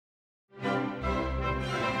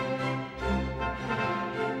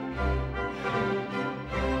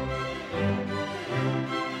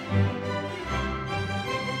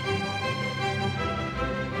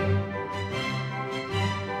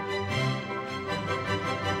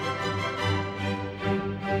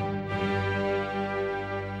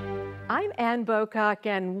Ann Bocock,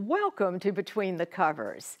 and welcome to Between the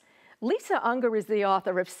Covers. Lisa Unger is the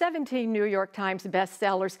author of 17 New York Times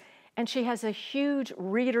bestsellers, and she has a huge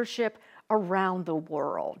readership around the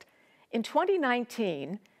world. In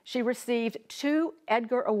 2019, she received 2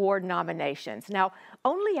 Edgar Award nominations. Now,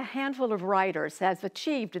 only a handful of writers has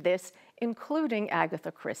achieved this, including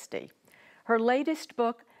Agatha Christie. Her latest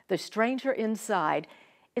book, The Stranger Inside,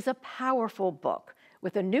 is a powerful book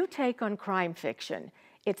with a new take on crime fiction.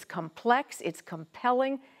 It's complex, it's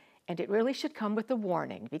compelling, and it really should come with a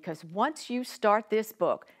warning, because once you start this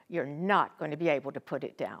book, you're not going to be able to put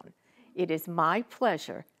it down. It is my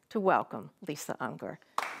pleasure to welcome Lisa Unger.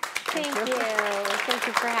 Thank you. Thank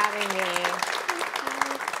you for having me.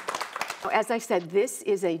 As I said, this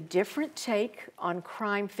is a different take on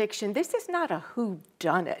crime fiction. This is not a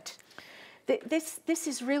whodunit. This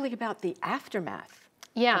is really about the aftermath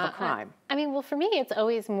of a crime. I mean, well, for me, it's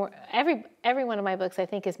always more, every one of my books, I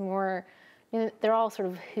think, is more, they're all sort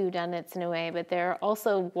of whodunits in a way, but they're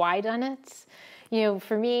also whydunits.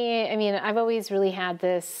 For me, I mean, I've always really had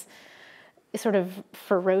this sort of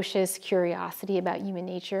ferocious curiosity about human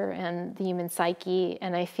nature and the human psyche,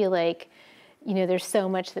 and I feel like, there's so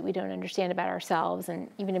much that we don't understand about ourselves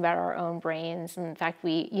and even about our own brains. And in fact,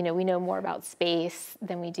 we know more about space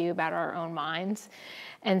than we do about our own minds.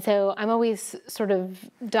 And so I'm always sort of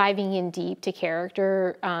diving in deep to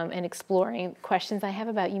character and exploring questions I have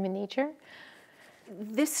about human nature.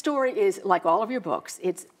 This story is, like all of your books,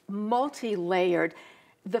 it's multi-layered.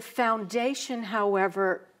 The foundation,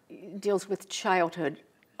 however, deals with childhood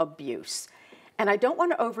abuse. And I don't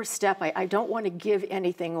want to overstep. I don't want to give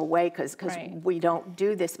anything away because Right. we don't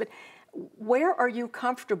do this. But where are you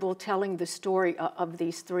comfortable telling the story of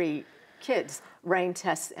these 3 kids, Rain,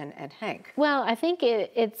 Tess, and Hank? Well, I think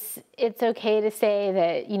it's okay to say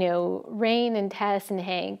that, Rain and Tess and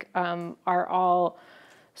Hank are all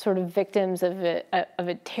sort of victims of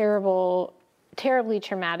a terribly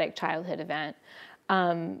traumatic childhood event.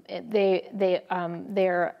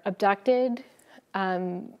 They're abducted.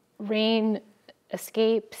 Rain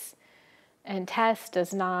escapes, and Tess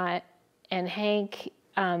does not, and Hank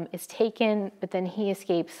is taken, but then he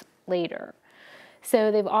escapes later.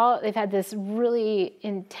 So they've had this really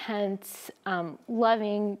intense,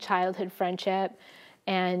 loving childhood friendship,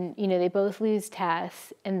 and they both lose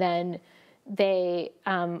Tess, and then they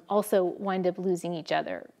also wind up losing each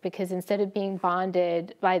other, because instead of being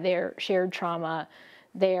bonded by their shared trauma,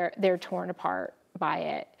 they're torn apart by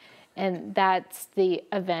it, and that's the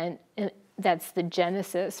event. That's the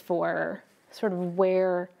genesis for sort of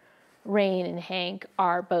where Rain and Hank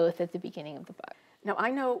are both at the beginning of the book. Now, I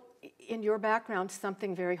know in your background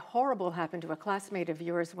something very horrible happened to a classmate of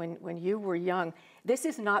yours when you were young. This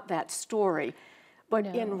is not that story, but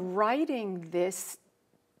No. in writing this,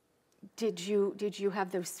 did you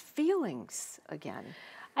have those feelings again?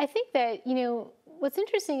 I think that, what's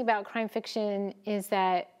interesting about crime fiction is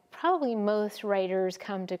that probably most writers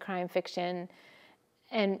come to crime fiction,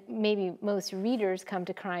 and maybe most readers come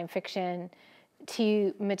to crime fiction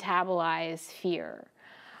to metabolize fear.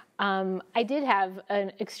 I did have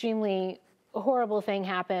an extremely horrible thing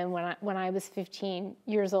happen when I was 15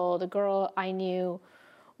 years old. A girl I knew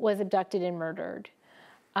was abducted and murdered.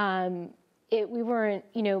 We weren't,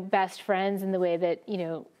 best friends in the way that,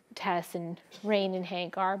 Tess and Rain and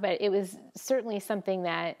Hank are, but it was certainly something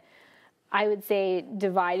that I would say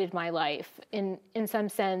divided my life. In some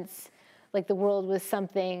sense, like the world was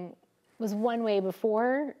one way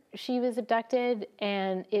before she was abducted,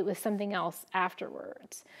 and it was something else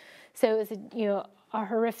afterwards. So it was a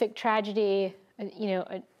horrific tragedy,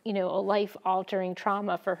 a life-altering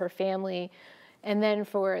trauma for her family, and then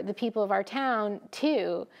for the people of our town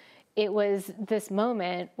too. It was this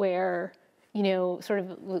moment where we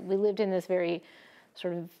lived in this very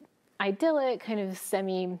sort of idyllic, kind of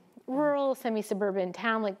semi-rural, semi-suburban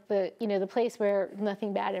town, like the place where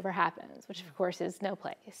nothing bad ever happens, which of course is no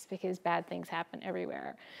place, because bad things happen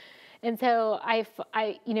everywhere. And so I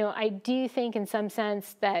do think in some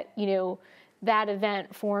sense that, that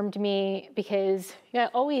event formed me, because I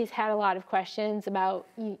always had a lot of questions about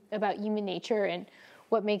human nature and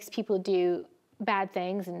what makes people do bad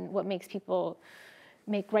things and what makes people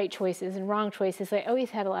make right choices and wrong choices. I always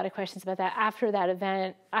had a lot of questions about that. After that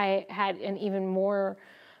event, I had an even more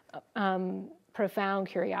profound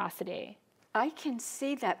curiosity. I can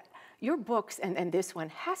see that your books, and this one,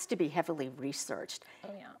 has to be heavily researched. Oh,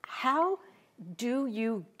 yeah. How do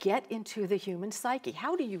you get into the human psyche?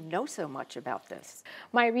 How do you know so much about this?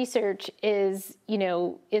 My research is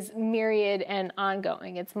myriad and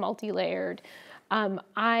ongoing. It's multi-layered.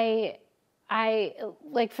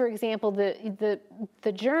 like, for example,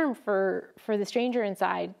 the germ for The Stranger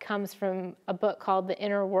Inside comes from a book called The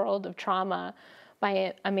Inner World of Trauma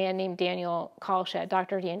by a man named Daniel Kalshed,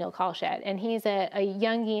 Dr. Daniel Kalshed, and he's a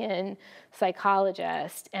Jungian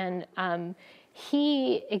psychologist, and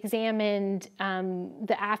he examined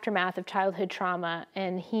the aftermath of childhood trauma,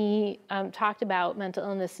 and he talked about mental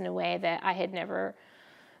illness in a way that I had never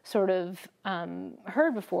sort of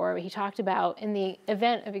heard before. He talked about, in the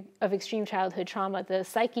event of extreme childhood trauma, the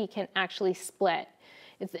psyche can actually split.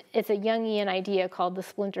 It's a Jungian idea called the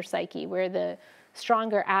splinter psyche, where the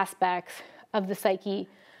stronger aspects of the psyche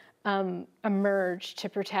emerge to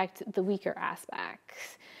protect the weaker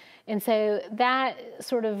aspects. And so that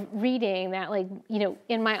sort of reading, that, like, you know,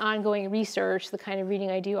 in my ongoing research, the kind of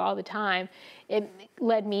reading I do all the time, it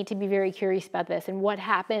led me to be very curious about this and what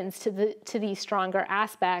happens to these stronger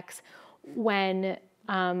aspects when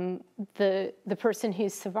the person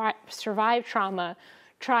who's survived trauma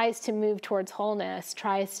tries to move towards wholeness,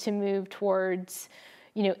 tries to move towards,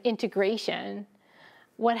 you know, integration.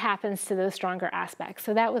 What happens to those stronger aspects?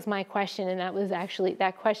 So that was my question, and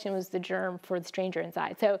that question was the germ for The Stranger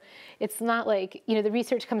Inside. So it's not like, you know, the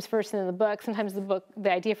research comes first and then the book. Sometimes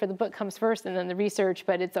the idea for the book comes first and then the research,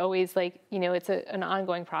 but it's always like, you know, it's an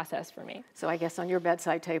ongoing process for me. So I guess on your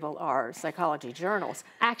bedside table are psychology journals.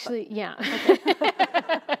 Actually, yeah.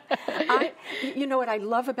 You know what I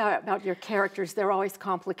love about your characters, they're always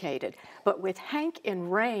complicated. But with Hank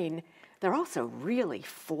and Rain, they're also really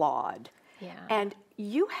flawed. Yeah. And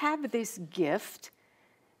you have this gift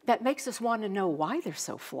that makes us want to know why they're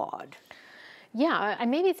so flawed. Yeah,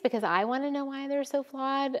 maybe it's because I want to know why they're so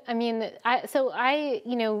flawed. I mean,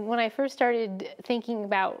 you know, when I first started thinking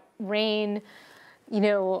about Rain, you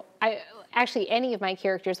know, actually any of my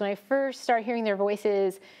characters, when I first start hearing their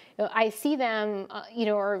voices, you know, I see them, you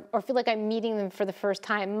know, or feel like I'm meeting them for the first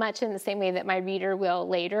time, much in the same way that my reader will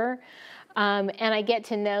later. And I get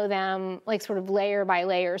to know them, like, sort of layer by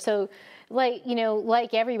layer. So, like, you know,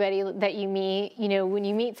 like everybody that you meet, you know, when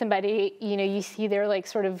you meet somebody, you know, you see their, like,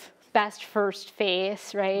 sort of best first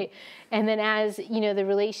face, right? And then as, you know, the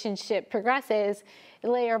relationship progresses,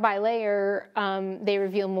 layer by layer, they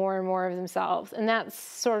reveal more and more of themselves. And that's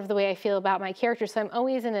sort of the way I feel about my characters. So I'm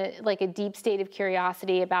always in a deep state of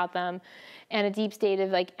curiosity about them, and a deep state of,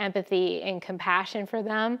 like, empathy and compassion for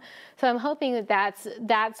them. So I'm hoping that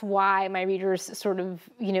that's why my readers sort of,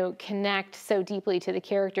 you know, connect so deeply to the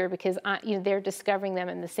character, because you know, they're discovering them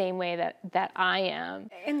in the same way that I am.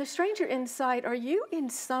 In The Stranger Inside, are you in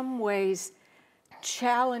some ways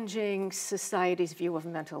challenging society's view of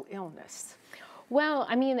mental illness? Well,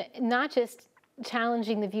 I mean, not just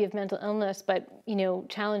challenging the view of mental illness, but, you know,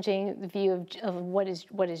 challenging the view of what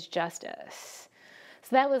is justice.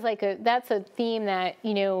 So that was that's a theme that,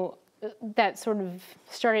 you know, that sort of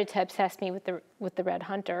started to obsess me with the Red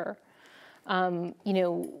Hunter. You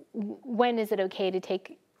know, when is it okay to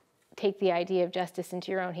take the idea of justice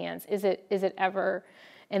into your own hands? Is it ever?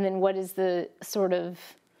 And then what is the sort of,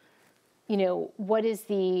 you know, what is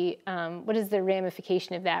the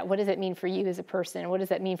ramification of that? What does it mean for you as a person? What does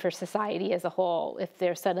that mean for society as a whole if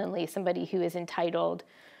there's suddenly somebody who is entitled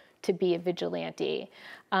to be a vigilante?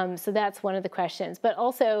 So that's one of the questions. But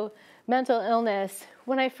also mental illness.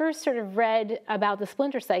 When I first sort of read about the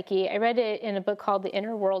splinter psyche, I read it in a book called The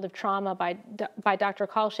Inner World of Trauma by Dr.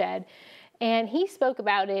 Kalshed. And he spoke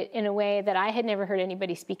about it in a way that I had never heard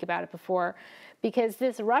anybody speak about it before, because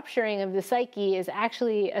this rupturing of the psyche is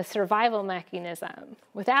actually a survival mechanism.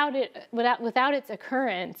 Without its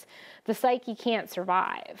occurrence, the psyche can't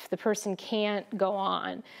survive. The person can't go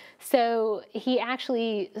on. So he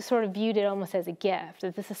actually sort of viewed it almost as a gift,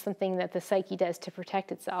 that this is something that the psyche does to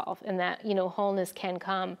protect itself, and that, you know, wholeness can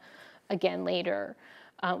come again later.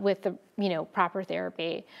 With the, you know, proper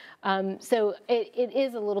therapy. So it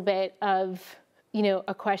is a little bit of, you know,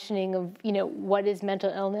 a questioning of, you know, what is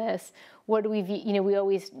mental illness? What do we view? You know, we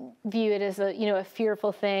always view it as a, you know, a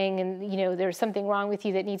fearful thing, and, you know, there's something wrong with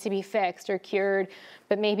you that needs to be fixed or cured,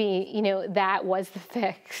 but maybe, you know, that was the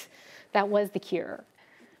fix, that was the cure.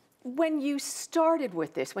 When you started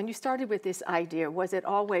with this idea, was it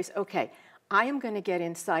always, okay, I am going to get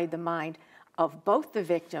inside the mind of both the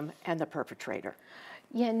victim and the perpetrator?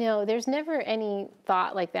 Yeah, no, there's never any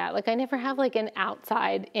thought like that. Like, I never have, like, an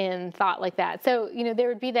outside-in thought like that. So, you know, there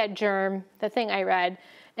would be that germ, the thing I read,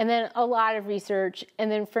 and then a lot of research.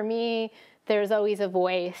 And then for me, there's always a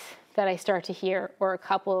voice that I start to hear, or a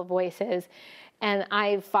couple of voices. And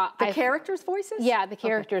The characters' voices? Yeah, the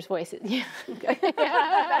characters' voices. Yeah.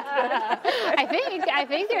 I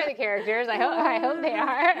think they're the characters. I hope they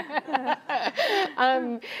are.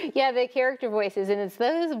 Yeah, the character voices, and it's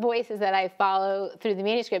those voices that I follow through the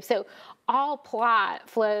manuscript. So all plot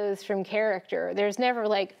flows from character. There's never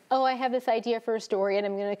like, oh, I have this idea for a story, and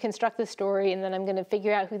I'm going to construct the story, and then I'm going to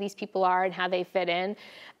figure out who these people are and how they fit in.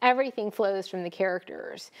 Everything flows from the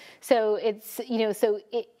characters. So it's,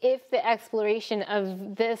 if the exploration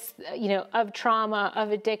of this, of trauma,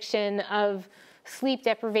 of addiction, of sleep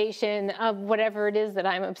deprivation, of whatever it is that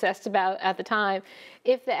I'm obsessed about at the time,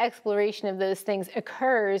 if the exploration of those things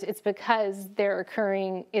occurs, it's because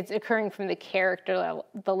it's occurring from the character level,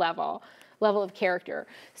 the level of character.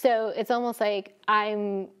 So it's almost like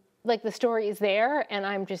the story is there, and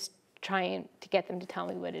I'm just trying to get them to tell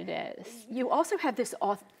me what it is. You also have this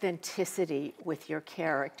authenticity with your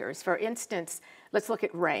characters. For instance, let's look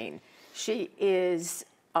at Rain. She is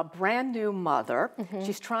a brand new mother. Mm-hmm.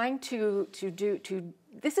 She's trying to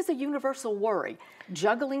this is a universal worry,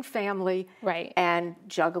 juggling family and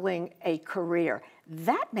juggling a career.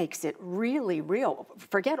 That makes it really real.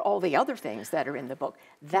 Forget all the other things that are in the book.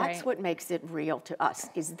 That's what makes it real to us.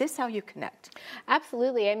 Is this how you connect?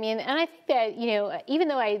 Absolutely. I mean, and I think that, even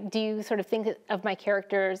though I do sort of think of my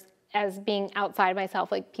characters as being outside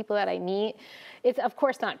myself, like people that I meet, it's of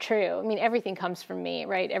course not true. I mean, everything comes from me,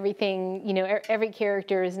 right? Everything, every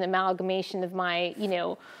character is an amalgamation of my,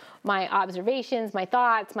 my observations, my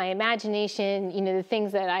thoughts, my imagination, the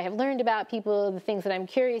things that I have learned about people, the things that I'm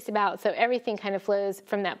curious about. So everything kind of flows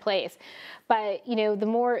from that place. But, the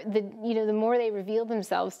more they reveal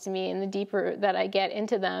themselves to me and the deeper that I get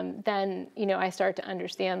into them, then, I start to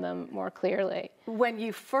understand them more clearly. When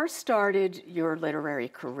you first started your literary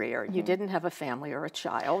career, you didn't have a family or a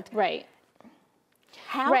child. Right.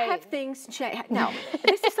 How have things changed? Now,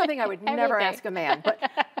 this is something I would never ask a man, but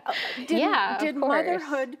did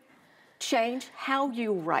motherhood change how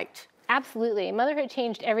you write? Absolutely. Motherhood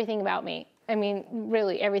changed everything about me. I mean,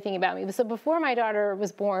 really everything about me. So before my daughter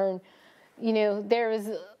was born, there was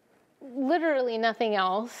literally nothing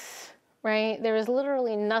else, right? There was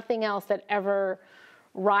literally nothing else that ever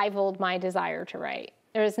rivaled my desire to write.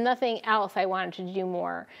 There was nothing else I wanted to do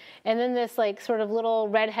more. And then this sort of little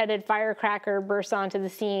redheaded firecracker burst onto the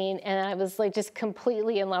scene, and I was just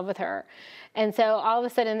completely in love with her. And so all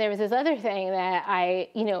of a sudden there was this other thing that I,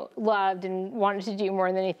 loved and wanted to do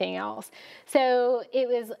more than anything else. So it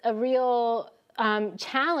was a real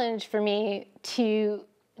challenge for me to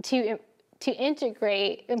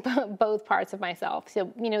integrate both parts of myself.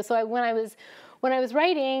 So, when I was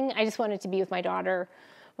writing, I just wanted to be with my daughter.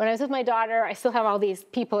 When I was with my daughter, I still have all these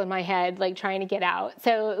people in my head, trying to get out.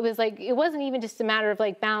 So it was it wasn't even just a matter of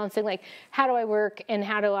balancing, how do I work and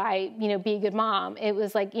how do I, be a good mom? It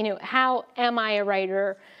was how am I a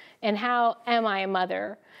writer and how am I a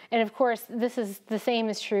mother? And of course, this is the same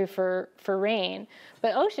is true for Rain.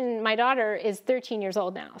 But Ocean, my daughter, is 13 years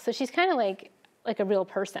old now. So she's kind of like a real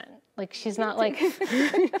person. She's not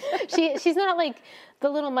she's not the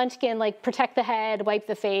little munchkin, protect the head, wipe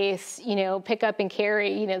the face, pick up and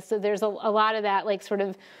carry, so there's a lot of that, sort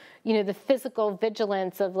of, the physical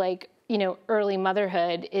vigilance of early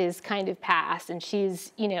motherhood is kind of past, and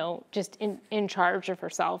she's, just in charge of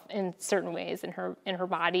herself in certain ways, in her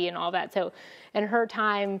body and all that. So in her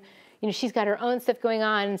time, she's got her own stuff going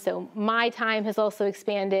on, so my time has also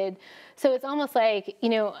expanded. So it's almost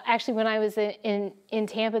actually when I was in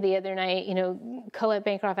Tampa the other night, Colette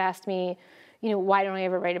Bancroft asked me, why don't I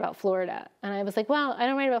ever write about Florida? And I was like, well, I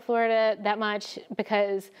don't write about Florida that much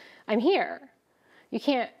because I'm here.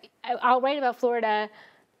 I'll write about Florida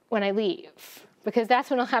when I leave, because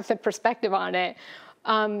that's when I'll have the perspective on it.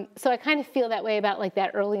 So I kind of feel that way about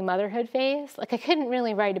that early motherhood phase. I couldn't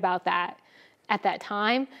really write about that at that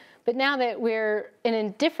time. But now that we're in a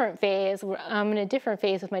different phase, I'm in a different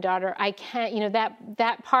phase with my daughter, I can't,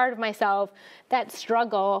 that part of myself, that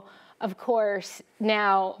struggle, of course,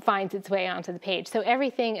 now finds its way onto the page. So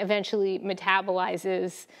everything eventually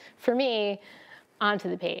metabolizes, for me,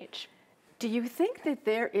 onto the page. Do you think that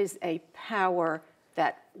there is a power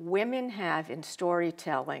that women have in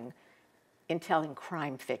storytelling, in telling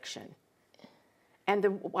crime fiction?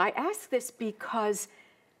 And I ask this because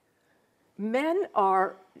men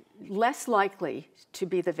are less likely to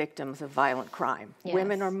be the victims of violent crime. Yes.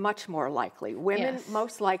 Women are much more likely. Women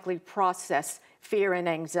most likely process fear and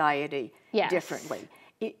anxiety differently.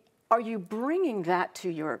 Are you bringing that to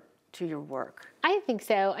your work? I think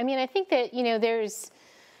so. I mean, I think that there's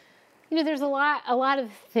a lot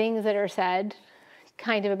of things that are said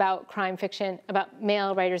kind of about crime fiction, about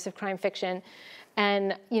male writers of crime fiction.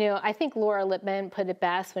 And, I think Laura Lippman put it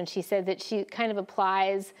best when she said that she kind of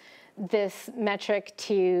applies this metric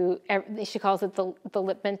to, she calls it the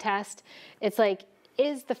Lippman test. It's like,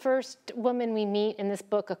 is the first woman we meet in this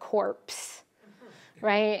book a corpse?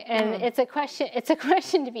 Right? And it's a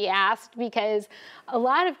question to be asked, because a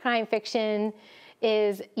lot of crime fiction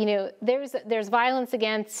is, there's violence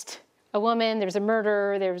against a woman, there's a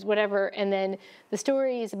murder, there's whatever, and then the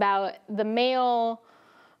story is about the male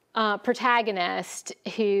protagonist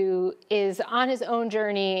who is on his own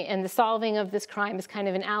journey, and the solving of this crime is kind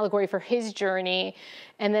of an allegory for his journey.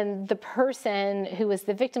 And then the person who was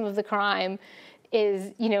the victim of the crime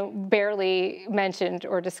is, barely mentioned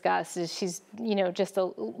or discussed. She's, just a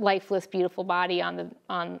lifeless, beautiful body on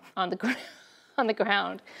the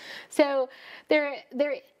ground. So there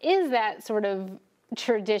is that sort of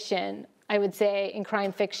tradition, I would say, in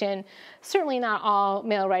crime fiction. Certainly not all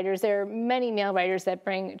male writers. There are many male writers that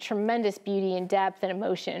bring tremendous beauty and depth and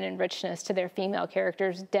emotion and richness to their female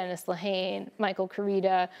characters. Dennis Lehane, Michael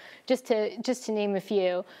Carita, just to name a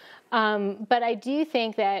few. But I do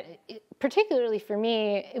think that, particularly for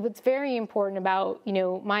me, what's very important about,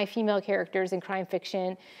 my female characters in crime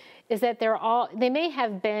fiction is that they may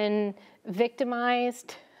have been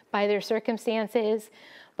victimized by their circumstances,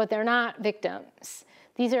 but they're not victims.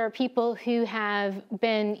 These are people who have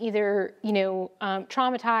been either,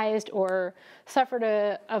 traumatized or suffered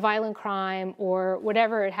a violent crime or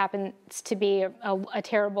whatever it happens to be, a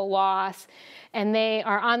terrible loss, and they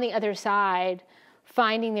are on the other side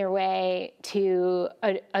finding their way to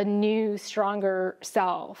a new, stronger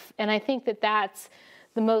self. And I think that that's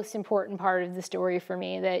the most important part of the story for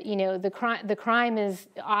me, that, the crime is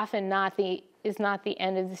often not the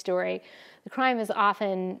end of the story. The crime is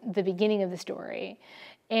often the beginning of the story.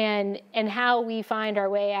 And how we find our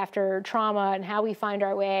way after trauma and how we find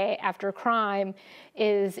our way after crime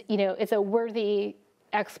is, it's a worthy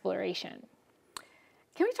exploration.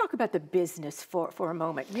 Can we talk about the business for a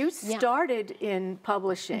moment? You started in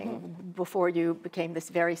publishing before you became this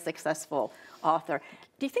very successful author.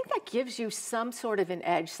 Do you think that gives you some sort of an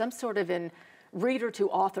edge, some sort of an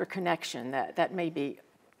reader-to-author connection that maybe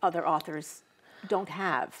other authors don't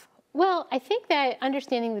have? Well, I think that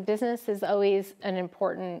understanding the business is always an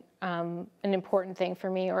important thing for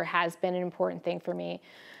me, or has been an important thing for me.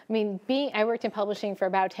 I mean, I worked in publishing for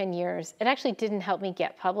about 10 years. It actually didn't help me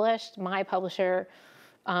get published. My publisher,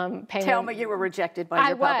 Penguin. Tell me you were rejected by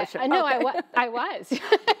your publisher. No, I was.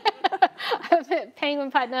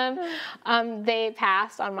 Penguin Putnam, they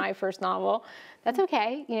passed on my first novel. That's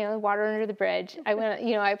okay, water under the bridge.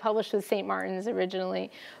 I published with St. Martin's originally.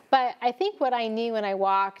 But I think what I knew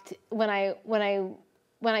when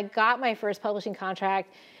I got my first publishing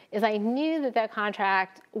contract is I knew that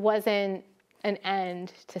contract wasn't an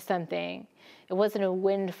end to something. It wasn't a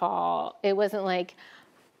windfall. It wasn't like,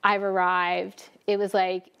 I've arrived. It was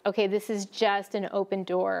like, okay, this is just an open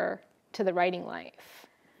door to the writing life.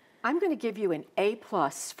 I'm going to give you an A+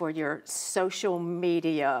 for your social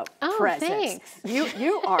media presence. Thanks.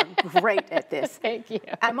 You are great at this. Thank you.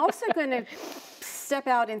 I'm also going to step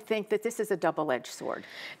out and think that this is a double-edged sword.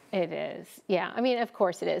 It is. Yeah. I mean, of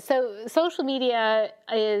course it is. So social media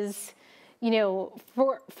is,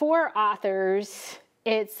 for authors,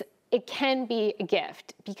 it can be a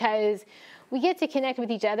gift, because we get to connect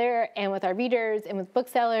with each other and with our readers and with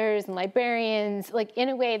booksellers and librarians, like in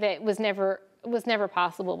a way that was never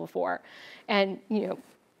possible before. And,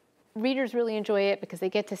 readers really enjoy it because they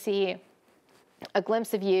get to see a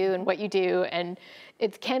glimpse of you and what you do. And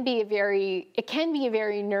it can be a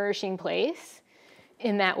very nourishing place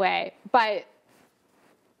in that way. But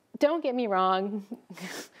don't get me wrong,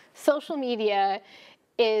 social media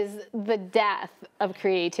is the death of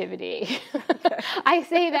creativity. I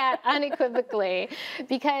say that unequivocally,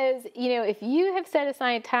 because if you have set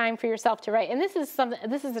aside time for yourself to write, and this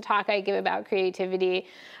is a talk I give about creativity,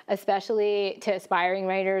 especially to aspiring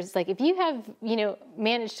writers. Like, if you have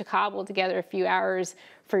managed to cobble together a few hours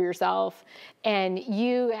for yourself, and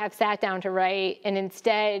you have sat down to write, and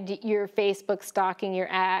instead you're Facebook stalking your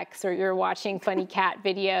ex, or you're watching funny cat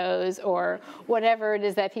videos, or whatever it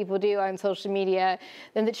is that people do on social media,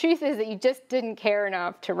 then the truth is that you just didn't care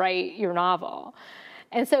enough to write your novel.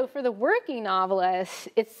 And so for the working novelist,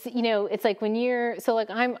 it's like when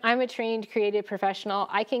I'm a trained creative professional,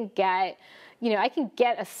 I can get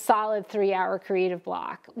a solid 3-hour creative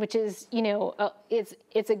block, which is,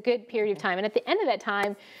 it's a good period of time. And at the end of that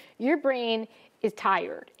time, your brain is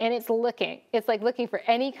tired and it's looking. It's like looking for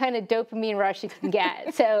any kind of dopamine rush it can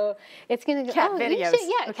get. So it's going to go, cat videos.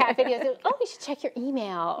 Cat videos. Oh, we should check your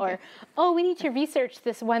email, or oh, we need to research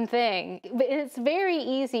this one thing. But it's very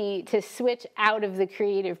easy to switch out of the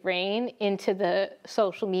creative brain into the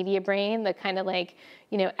social media brain, the kind of like,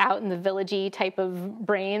 out in the villagey type of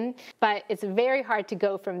brain. But it's very hard to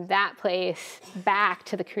go from that place back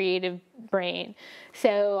to the creative brain.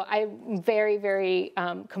 So I'm very, very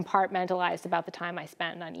compartmentalized about the time I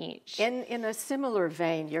spend on each. In a similar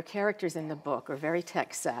vein, your characters in the book are very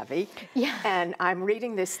tech savvy. Yeah. And I'm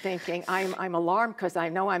reading this thinking, I'm alarmed because I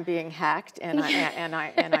know I'm being hacked and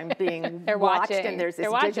I'm being watched, and there's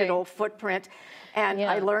this digital footprint. And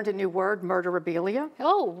I learned a new word, murderabilia.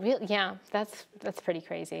 Oh, really? Yeah, that's pretty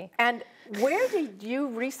crazy. And where did you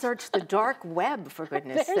research the dark web, for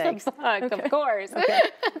goodness sakes? There's a book, of course,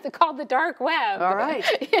 called The Dark Web. All right.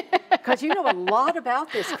 Because you know a lot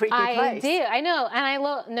about this creepy place. I do. I know. And I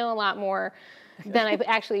know a lot more than I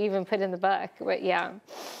actually even put in the book. But yeah.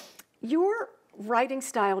 Your writing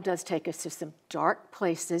style does take us to some dark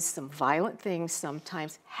places, some violent things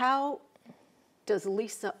sometimes. How does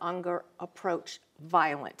Lisa Unger approach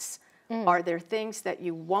violence? Are there things that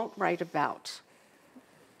you won't write about?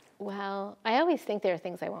 Well, I always think there are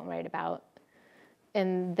things I won't write about,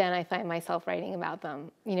 and then I find myself writing about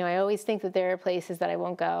them. I always think that there are places that I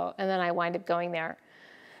won't go, and then I wind up going there.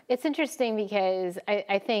 It's interesting because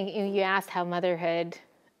I think you asked how motherhood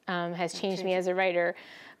has changed me as a writer.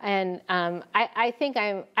 And I think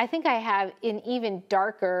I have an even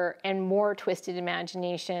darker and more twisted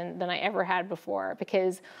imagination than I ever had before,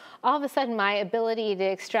 because all of a sudden my ability to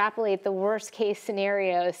extrapolate the worst case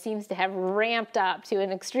scenario seems to have ramped up to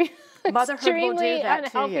an extremely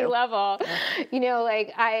unhealthy level. Yeah.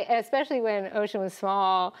 Like especially when Ocean was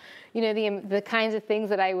small, the kinds of things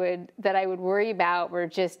that I would worry about were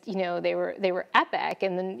just, they were epic.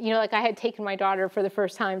 And then, like I had taken my daughter for the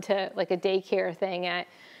first time to like a daycare thing at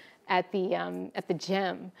the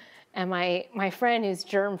gym, and my friend who's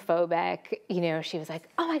germ phobic, she was like,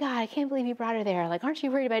 "Oh my God, I can't believe you brought her there. Like, aren't you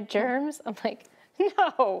worried about germs?" I'm like,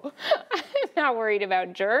 "No, I'm not worried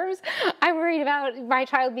about germs. I'm worried about my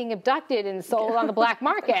child being abducted and sold on the black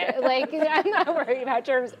market. Like, I'm not worried about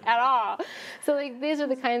germs at all." So like these are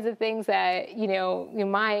the kinds of things that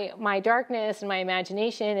my darkness and my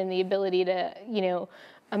imagination and the ability to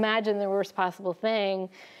imagine the worst possible thing,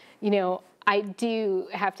 I do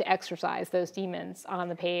have to exercise those demons on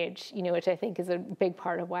the page, which I think is a big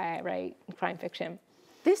part of why I write crime fiction.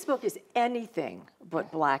 This book is anything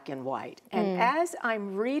but black and white. And as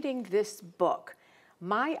I'm reading this book,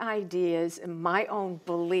 my ideas and my own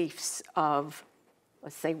beliefs of,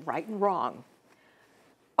 let's say, right and wrong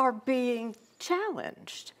are being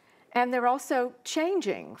challenged. And they're also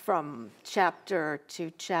changing from chapter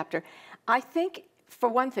to chapter. I think, for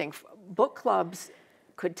one thing, book clubs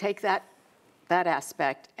could take that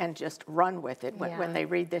aspect and just run with it when they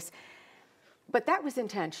read this. But that was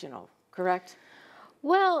intentional, correct?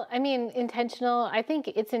 Well, I mean, intentional. I think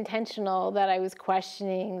it's intentional that I was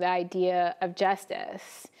questioning the idea of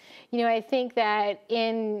justice. I think that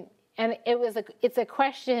it's a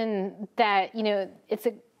question that,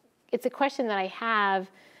 it's a question that I have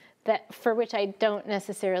that for which I don't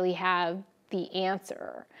necessarily have the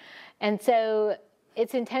answer. And so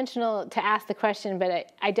it's intentional to ask the question,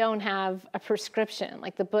 but I don't have a prescription.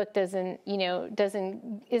 Like the book isn't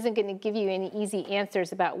going to give you any easy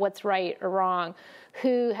answers about what's right or wrong,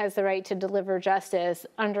 who has the right to deliver justice,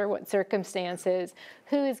 under what circumstances,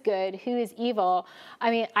 who is good, who is evil. I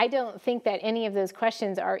mean, I don't think that any of those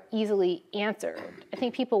questions are easily answered. I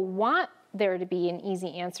think people want there to be an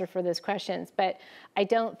easy answer for those questions, but I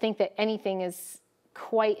don't think that anything is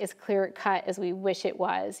quite as clear-cut as we wish it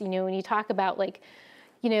was. When you talk about like,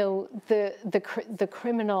 the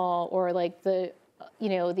criminal, or like the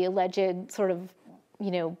alleged sort of,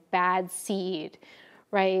 bad seed,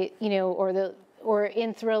 right? Or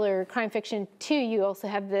in thriller, crime fiction too, you also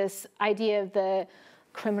have this idea of the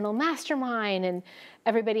criminal mastermind, and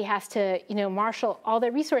everybody has to, marshal all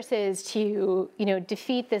their resources to,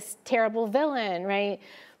 defeat this terrible villain, right?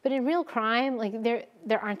 But in real crime, like there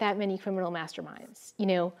aren't that many criminal masterminds.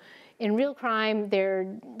 In real crime, they're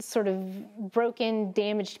sort of broken,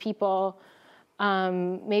 damaged people,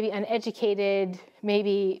 maybe uneducated,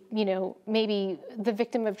 maybe the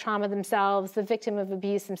victim of trauma themselves, the victim of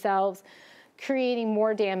abuse themselves, creating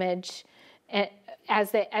more damage as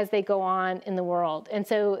they go on in the world. And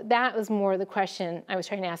so that was more the question I was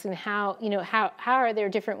trying to ask, and how are there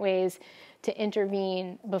different ways to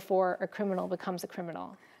intervene before a criminal becomes a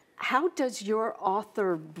criminal? How does your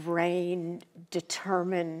author brain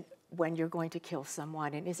determine when you're going to kill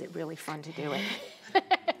someone, and is it really fun to do it?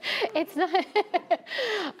 It's not,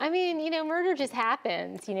 I mean, you know, murder just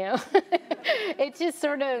happens, you know. It's just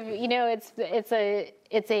sort of, you know, it's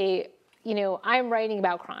a, you know, I'm writing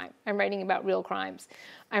about crime. I'm writing about real crimes.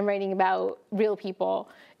 I'm writing about real people,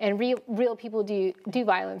 and real people do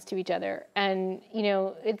violence to each other. And, you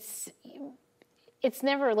know, it's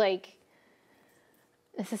never like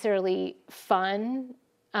necessarily fun,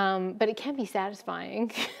 but it can be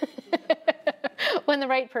satisfying when the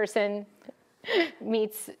right person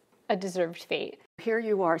meets a deserved fate. Here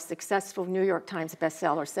you are, successful New York Times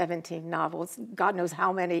bestseller, 17 novels, God knows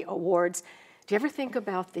how many awards. Do you ever think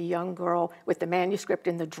about the young girl with the manuscript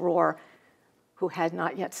in the drawer who had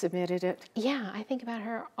not yet submitted it? Yeah, I think about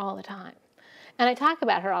her all the time. And I talk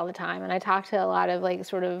about her all the time. And I talk to a lot of like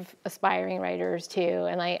sort of aspiring writers too.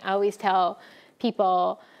 And I always tell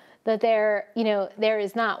people that there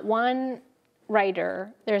is not one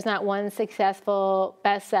writer, there's not one successful,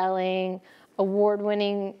 best-selling,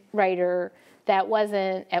 award-winning writer that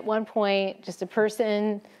wasn't at one point just a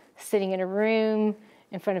person sitting in a room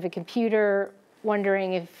in front of a computer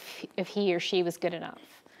wondering if he or she was good enough.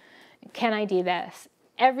 Can I do this?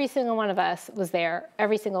 Every single one of us was there,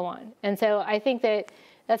 every single one. And so I think that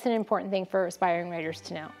that's an important thing for aspiring writers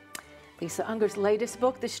to know. Lisa Unger's latest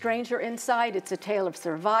book, The Stranger Inside, it's a tale of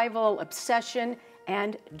survival, obsession,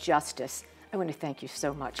 and justice. I want to thank you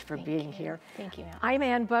so much for being here. Thank you, Al. I'm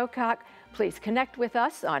Ann Bocock. Please connect with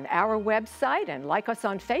us on our website and like us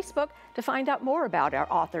on Facebook to find out more about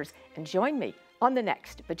our authors, and join me on the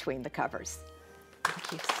next Between the Covers.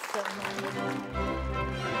 Thank you so much.